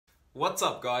What's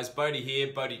up guys, Bodie here,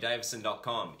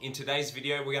 BodieDavison.com. In today's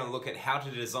video we're going to look at how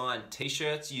to design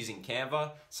t-shirts using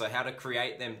Canva. So how to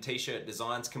create them t-shirt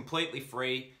designs completely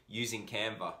free using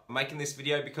Canva. I'm making this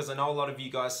video because I know a lot of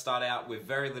you guys start out with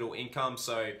very little income,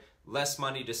 so less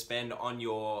money to spend on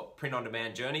your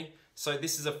print-on-demand journey. So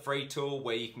this is a free tool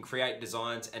where you can create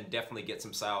designs and definitely get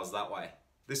some sales that way.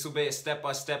 This will be a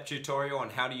step-by-step tutorial on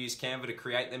how to use Canva to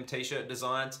create them t-shirt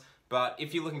designs, but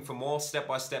if you're looking for more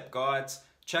step-by-step guides,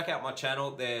 check out my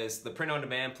channel. There's the print on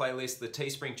demand playlist, the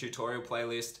Teespring tutorial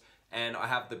playlist, and I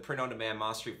have the print on demand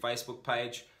mastery Facebook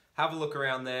page. Have a look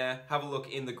around there, have a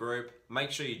look in the group,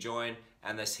 make sure you join,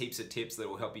 and there's heaps of tips that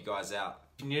will help you guys out.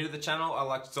 If you're new to the channel, I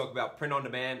like to talk about print on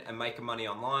demand and making money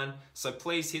online. So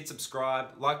please hit subscribe,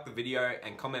 like the video,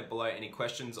 and comment below any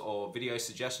questions or video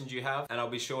suggestions you have, and I'll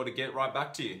be sure to get right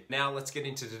back to you. Now let's get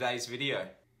into today's video.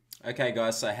 Okay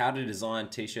guys, so how to design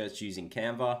t-shirts using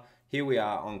Canva. Here we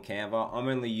are on Canva. I'm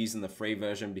only using the free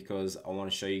version because I want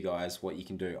to show you guys what you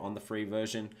can do on the free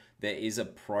version. There is a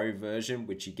pro version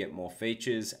which you get more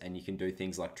features and you can do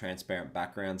things like transparent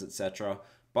backgrounds, etc.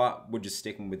 But we're just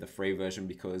sticking with the free version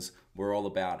because we're all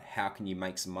about how can you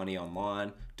make some money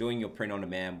online, doing your print on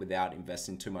demand without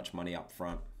investing too much money up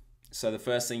front. So the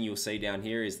first thing you'll see down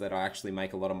here is that I actually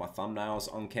make a lot of my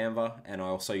thumbnails on Canva, and I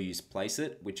also use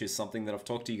Placeit, which is something that I've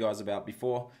talked to you guys about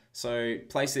before. So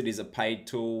Placeit is a paid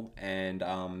tool, and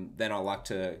then I like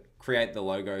to create the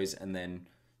logos and then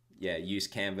use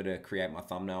Canva to create my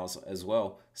thumbnails as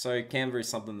well. So Canva is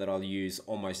something that I'll use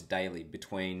almost daily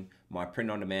between my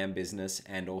print on demand business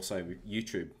and also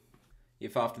YouTube.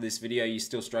 If after this video you're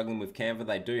still struggling with Canva,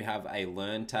 they do have a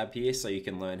Learn tab here so you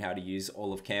can learn how to use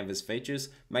all of Canva's features.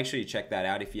 Make sure you check that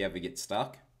out if you ever get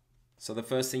stuck. So the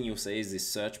first thing you'll see is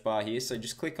this search bar here, so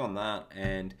just click on that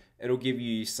and it'll give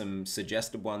you some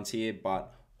suggested ones here,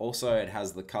 but also it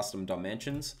has the custom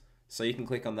dimensions. So you can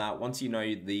click on that. Once you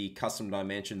know the custom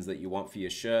dimensions that you want for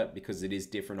your shirt, because it is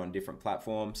different on different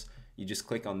platforms, you just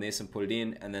click on this and put it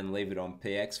in and then leave it on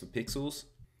PX for pixels.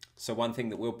 So one thing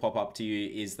that will pop up to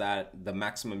you is that the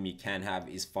maximum you can have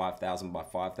is 5,000 by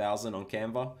 5,000 on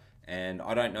Canva. And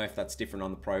I don't know if that's different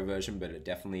on the pro version, but it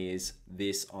definitely is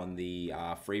this on the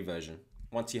free version.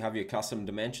 Once you have your custom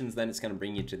dimensions, then it's going to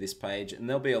bring you to this page, and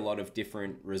there'll be a lot of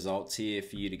different results here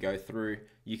for you to go through.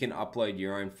 You can upload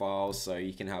your own files, so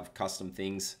you can have custom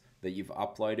things that you've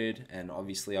uploaded, and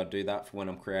obviously I do that for when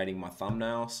I'm creating my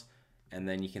thumbnails. And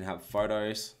then you can have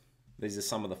photos. These are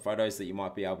some of the photos that you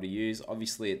might be able to use.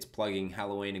 Obviously it's plugging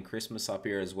Halloween and Christmas up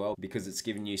here as well because it's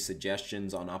giving you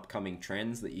suggestions on upcoming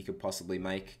trends that you could possibly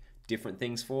make different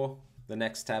things for. The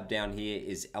next tab down here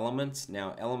is elements.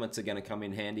 Now elements are going to come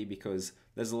in handy because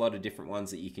there's a lot of different ones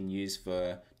that you can use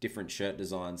for different shirt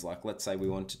designs. Like let's say we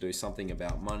want to do something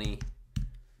about money.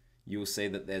 You'll see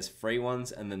that there's free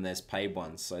ones and then there's paid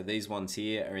ones. So these ones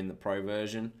here are in the pro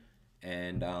version,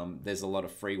 and there's a lot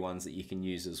of free ones that you can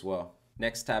use as well.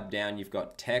 Next tab down, you've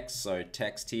got text. So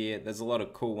text here, there's a lot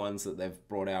of cool ones that they've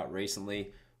brought out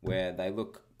recently where they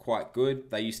look quite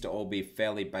good. They used to all be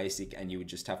fairly basic and you would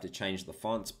just have to change the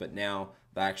fonts, but now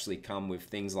they actually come with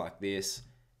things like this,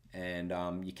 and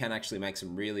you can actually make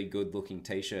some really good looking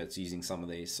t-shirts using some of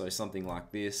these. So something like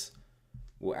this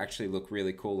will actually look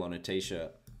really cool on a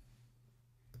t-shirt.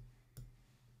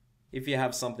 If you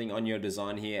have something on your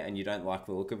design here and you don't like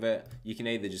the look of it, you can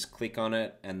either just click on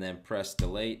it and then press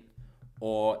delete,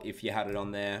 or if you had it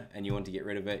on there and you want to get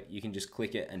rid of it, you can just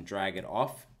click it and drag it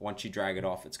off. Once you drag it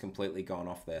off, it's completely gone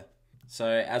off there. So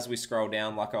as we scroll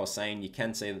down, like I was saying, you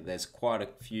can see that there's quite a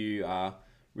few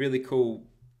really cool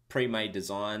pre-made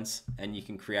designs, and you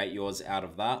can create yours out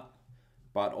of that.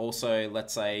 But also,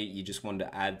 let's say you just wanted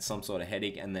to add some sort of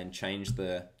heading and then change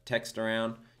the text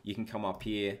around, you can come up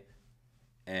here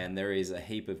and there is a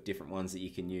heap of different ones that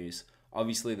you can use.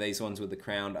 Obviously these ones with the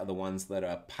crown are the ones that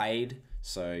are paid,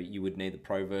 so you would need the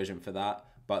pro version for that,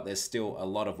 but there's still a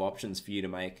lot of options for you to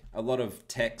make a lot of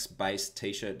text-based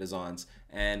t-shirt designs.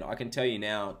 And I can tell you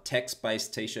now,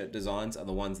 text-based t-shirt designs are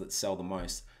the ones that sell the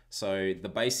most. So the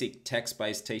basic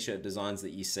text-based t-shirt designs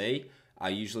that you see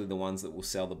are usually the ones that will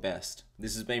sell the best.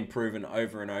 This has been proven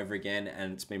over and over again,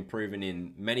 and it's been proven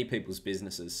in many people's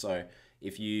businesses. So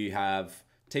if you have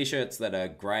t-shirts that are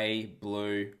gray,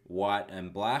 blue, white,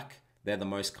 and black, they're the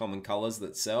most common colors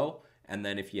that sell. And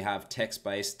then if you have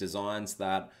text-based designs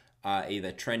that are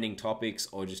either trending topics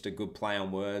or just a good play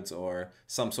on words or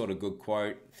some sort of good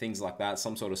quote, things like that,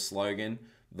 some sort of slogan,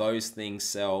 those things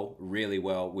sell really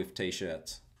well with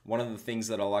t-shirts. One of the things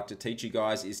that I like to teach you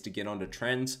guys is to get onto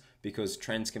trends, because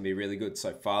trends can be really good.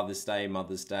 So Father's Day,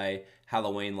 Mother's Day,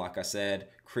 Halloween, like I said,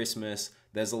 Christmas,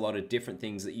 there's a lot of different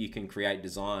things that you can create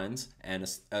designs, and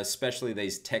especially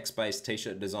these text-based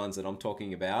t-shirt designs that I'm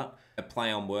talking about, a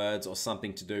play on words or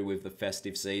something to do with the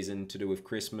festive season, to do with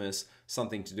Christmas,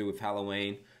 something to do with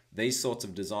Halloween. These sorts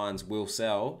of designs will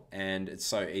sell, and it's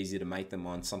so easy to make them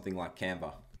on something like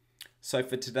Canva. So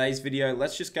for today's video,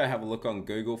 let's just go have a look on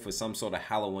Google for some sort of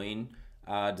Halloween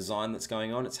design that's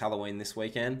going on. It's Halloween this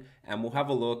weekend, and we'll have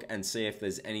a look and see if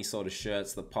there's any sort of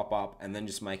shirts that pop up, and then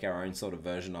just make our own sort of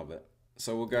version of it.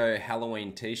 So we'll go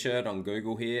Halloween t-shirt on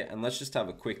Google here, and let's just have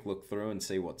a quick look through and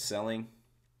see what's selling.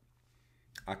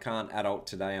 I can't adult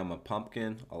today, I'm a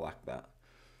pumpkin. I like that.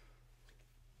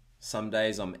 Some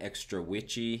days I'm extra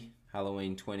witchy.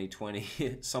 Halloween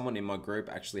 2020. Someone in my group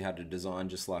actually had a design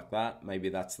just like that. Maybe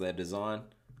that's their design.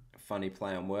 Funny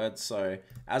play on words. So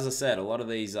as I said, a lot of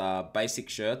these basic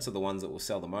shirts are the ones that will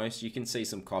sell the most. You can see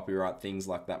some copyright things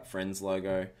like that Friends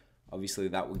logo. Obviously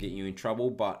that will get you in trouble,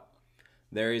 but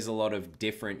there is a lot of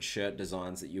different shirt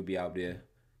designs that you'll be able to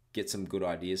get some good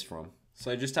ideas from.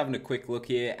 So just having a quick look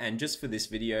here, and just for this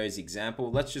video's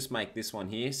example, let's just make this one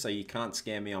here. So you can't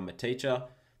scare me, I'm a teacher.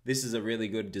 This is a really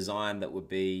good design that would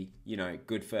be, you know,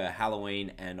 good for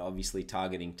Halloween and obviously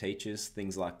targeting teachers,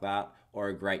 things like that, or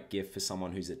a great gift for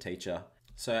someone who's a teacher.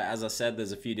 So as I said,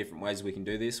 there's a few different ways we can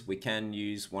do this. We can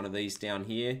use one of these down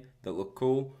here that look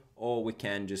cool, or we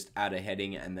can just add a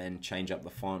heading and then change up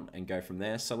the font and go from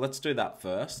there. So let's do that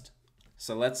first.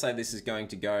 So let's say this is going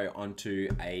to go onto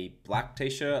a black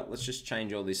t-shirt. Let's just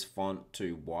change all this font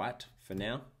to white for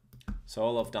now. So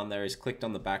all I've done there is clicked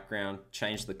on the background,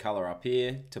 changed the color up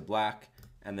here to black,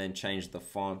 and then changed the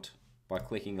font by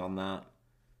clicking on that,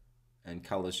 and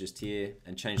colors just here,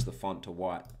 and change the font to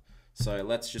white. So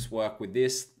let's just work with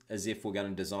this as if we're going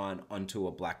to design onto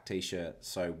a black t-shirt.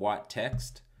 So white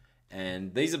text,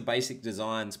 and these are basic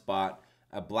designs, but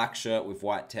a black shirt with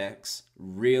white text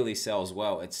really sells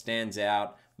well. It stands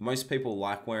out. Most people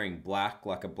like wearing black,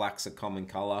 like a black's a common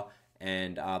color,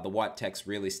 and the white text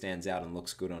really stands out and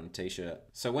looks good on a t-shirt.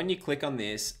 So when you click on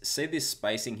this, see this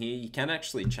spacing here, you can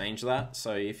actually change that.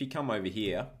 So if you come over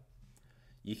here,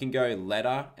 you can go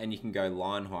letter and you can go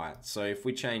line height. So if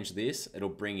we change this, it'll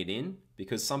bring it in,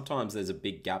 because sometimes there's a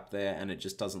big gap there and it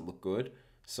just doesn't look good.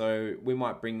 So we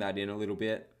might bring that in a little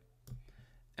bit.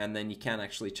 And then you can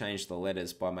actually change the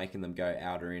letters by making them go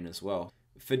out or in as well.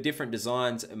 For different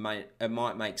designs, it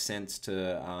might make sense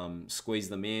to squeeze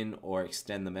them in or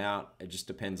extend them out. It just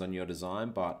depends on your design,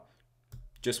 but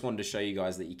just wanted to show you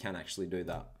guys that you can actually do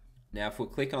that. Now, if we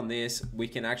click on this, we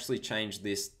can actually change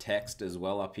this text as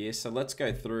well up here. So let's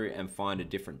go through and find a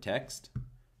different text.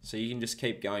 So you can just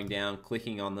keep going down,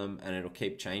 clicking on them, and it'll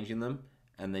keep changing them.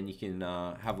 And then you can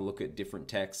have a look at different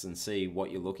texts and see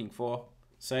what you're looking for.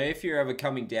 So if you're ever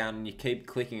coming down and you keep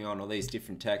clicking on all these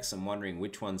different texts and wondering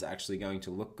which one's actually going to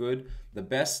look good, the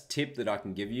best tip that I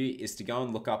can give you is to go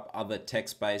and look up other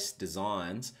text-based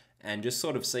designs and just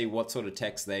sort of see what sort of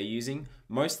text they're using.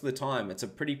 Most of the time, it's a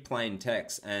pretty plain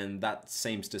text, and that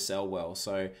seems to sell well.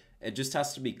 So it just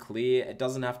has to be clear. It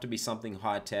doesn't have to be something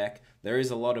high-tech. There is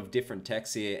a lot of different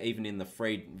text here, even in the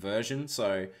free version.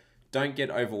 So don't get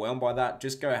overwhelmed by that.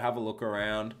 Just go have a look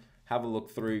around. Have a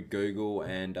look through Google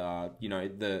and you know,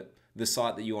 the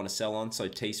site that you want to sell on, so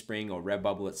Teespring or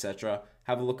Redbubble, etc.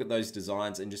 Have a look at those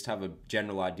designs and just have a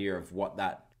general idea of what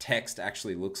that text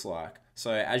actually looks like.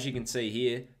 So as you can see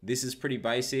here, this is pretty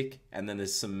basic, and then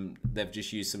there's they've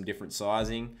just used some different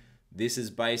sizing. This is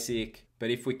basic, but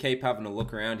if we keep having a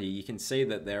look around here, you can see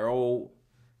that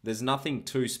there's nothing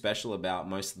too special about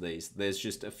most of these. There's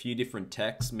just a few different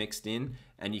texts mixed in,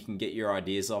 and you can get your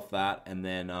ideas off that and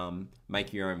then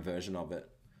make your own version of it.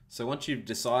 So once you've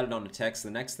decided on a text,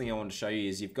 the next thing I want to show you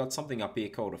is you've got something up here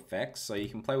called effects. So you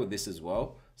can play with this as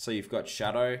well. So you've got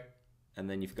shadow, and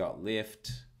then you've got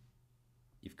lift,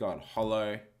 you've got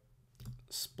hollow,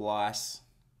 splice,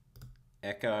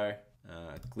 echo,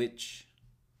 glitch,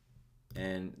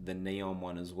 and the neon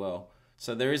one as well.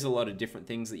 So there is a lot of different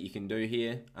things that you can do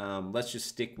here. Let's just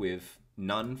stick with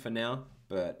none for now,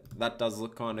 but that does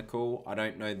look kind of cool. I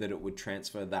don't know that it would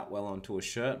transfer that well onto a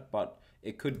shirt, but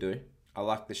it could do. I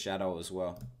like the shadow as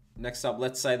well. Next up,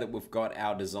 let's say that we've got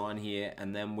our design here,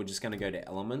 and then we're just going to go to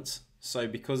elements. So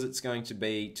because it's going to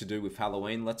be to do with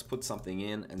Halloween, let's put something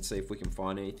in and see if we can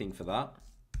find anything for that.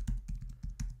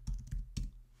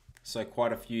 So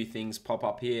quite a few things pop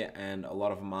up here, and a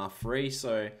lot of them are free.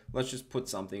 So let's just put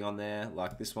something on there,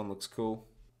 like this one looks cool.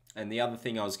 And the other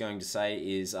thing I was going to say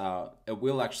is it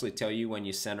will actually tell you when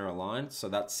you center aligned. So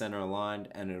that's center aligned,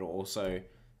 and it'll also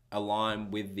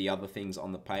align with the other things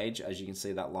on the page. As you can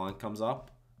see, that line comes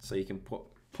up. So you can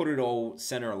put it all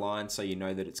center aligned, so you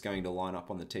know that it's going to line up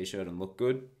on the t-shirt and look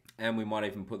good. And we might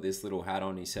even put this little hat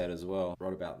on his head as well,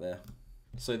 right about there.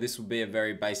 So this would be a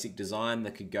very basic design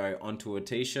that could go onto a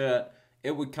t-shirt.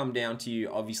 It would come down to you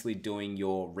obviously doing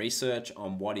your research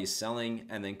on what is selling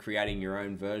and then creating your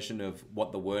own version of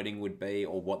what the wording would be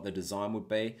or what the design would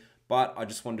be. But I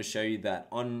just wanted to show you that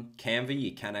on Canva,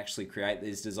 you can actually create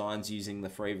these designs using the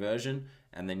free version,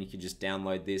 and then you can just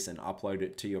download this and upload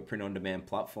it to your print-on-demand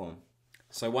platform.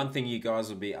 So one thing you guys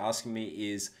will be asking me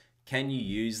is, can you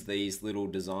use these little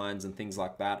designs and things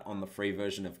like that on the free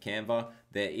version of Canva?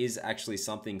 There is actually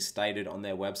something stated on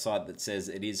their website that says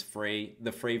it is free.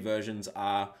 The free versions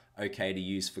are okay to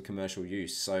use for commercial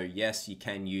use. So yes, you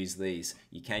can use these.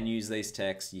 You can use these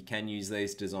texts, you can use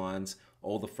these designs.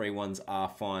 All the free ones are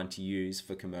fine to use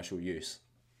for commercial use.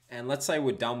 And let's say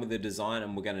we're done with the design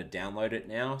and we're going to download it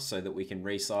now so that we can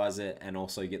resize it and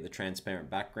also get the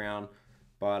transparent background.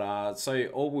 But so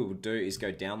all we will do is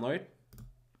go download.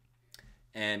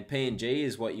 And PNG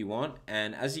is what you want,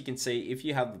 and as you can see, if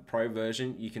you have the pro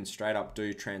version, you can straight up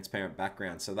do transparent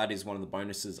background. So that is one of the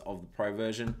bonuses of the pro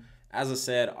version. As I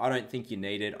said, I don't think you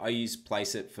need it. I use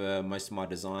Placeit for most of my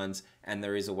designs, and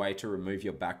there is a way to remove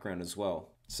your background as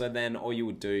well. So then all you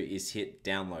would do is hit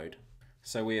download.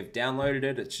 So we have downloaded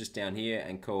it, it's just down here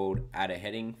and called add a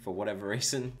heading for whatever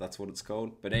reason, that's what it's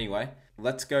called. But anyway,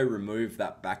 let's go remove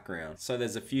that background. So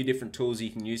there's a few different tools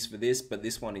you can use for this, but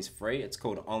this one is free. It's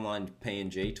called Online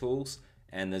PNG Tools.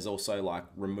 And there's also like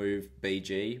remove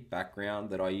BG background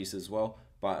that I use as well.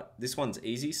 But this one's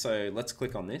easy, so let's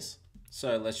click on this.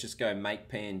 So let's just go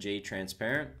make PNG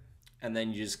transparent. And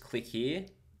then you just click here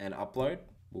and upload.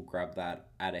 We'll grab that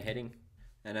add a heading.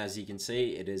 And as you can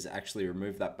see, it has actually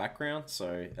removed that background.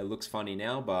 So it looks funny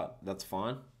now, but that's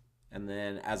fine. And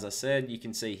then as I said, you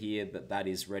can see here that that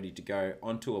is ready to go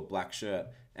onto a black shirt.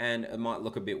 And it might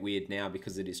look a bit weird now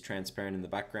because it is transparent in the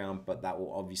background, but that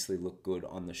will obviously look good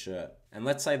on the shirt. And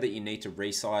let's say that you need to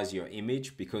resize your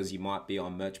image because you might be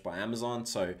on Merch by Amazon.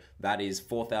 So that is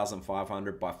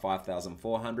 4,500 by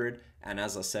 5,400. And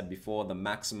as I said before, the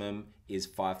maximum is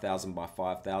 5,000 by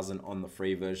 5,000 on the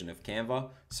free version of Canva.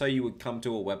 So you would come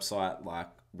to a website like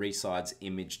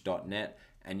resizeimage.net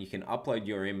and you can upload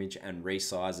your image and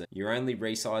resize it. You're only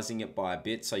resizing it by a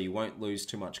bit, so you won't lose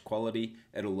too much quality.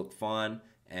 It'll look fine.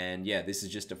 And yeah, this is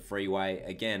just a free way.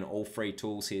 Again, all free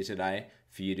tools here today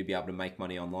for you to be able to make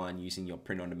money online using your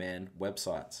print-on-demand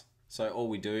websites. So all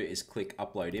we do is click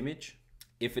upload image.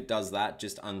 If it does that,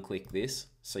 just unclick this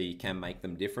so you can make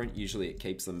them different. Usually it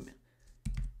keeps them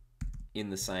in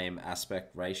the same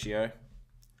aspect ratio,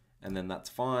 and then that's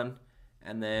fine.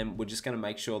 And then we're just going to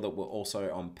make sure that we're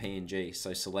also on PNG.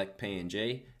 So select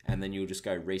PNG and then you'll just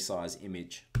go resize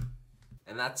image.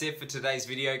 And that's it for today's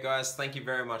video, guys. Thank you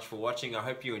very much for watching. I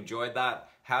hope you enjoyed that.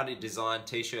 How to design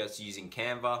t-shirts using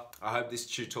Canva. I hope this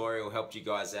tutorial helped you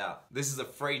guys out. This is a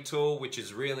free tool which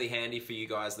is really handy for you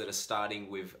guys that are starting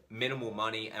with minimal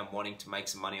money and wanting to make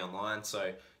some money online.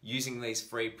 So using these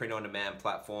free print-on-demand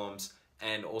platforms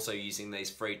and also using these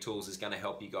free tools is going to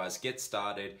help you guys get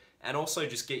started and also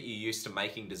just get you used to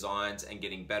making designs and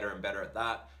getting better and better at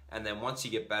that. And then once you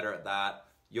get better at that,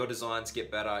 your designs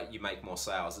get better, you make more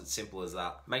sales. It's simple as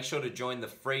that. Make sure to join the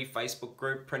free Facebook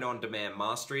group, Print on Demand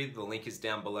Mastery. The link is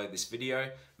down below this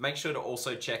video. Make sure to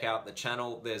also check out the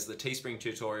channel. There's the Teespring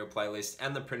tutorial playlist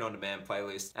and the Print on Demand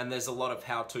playlist. And there's a lot of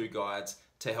how-to guides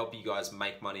to help you guys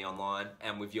make money online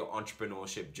and with your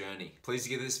entrepreneurship journey. Please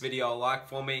give this video a like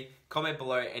for me. Comment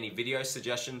below any video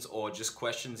suggestions or just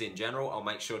questions in general. I'll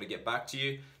make sure to get back to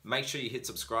you. Make sure you hit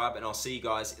subscribe and I'll see you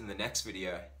guys in the next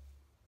video.